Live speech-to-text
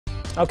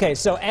Okay,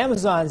 so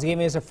Amazon's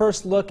giving us a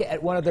first look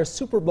at one of their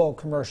Super Bowl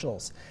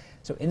commercials.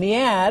 So in the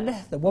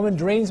ad, the woman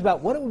dreams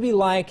about what it would be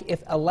like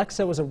if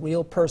Alexa was a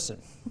real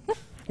person.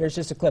 Here's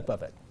just a clip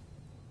of it.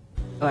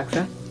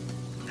 Alexa,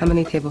 how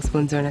many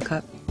tablespoons are in a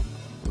cup?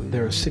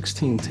 There are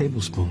 16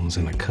 tablespoons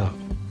in a cup.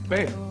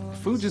 Babe,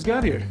 food just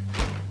got here.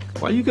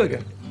 Why are you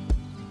cooking?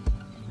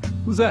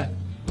 Who's that?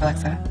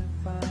 Alexa,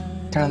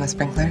 turn on the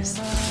sprinklers.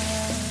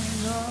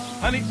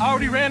 Honey, I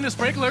already ran the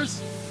sprinklers.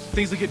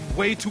 Things are getting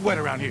way too wet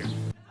around here.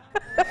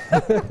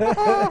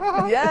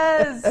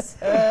 Yes,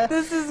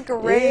 this is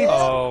great.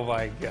 Oh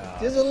my God.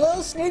 Just a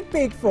little sneak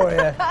peek for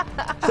you.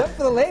 Something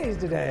for the ladies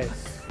today.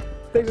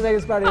 Thanks for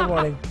making us part of your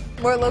morning.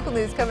 More local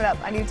news coming up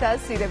on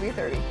UTES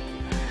CW30.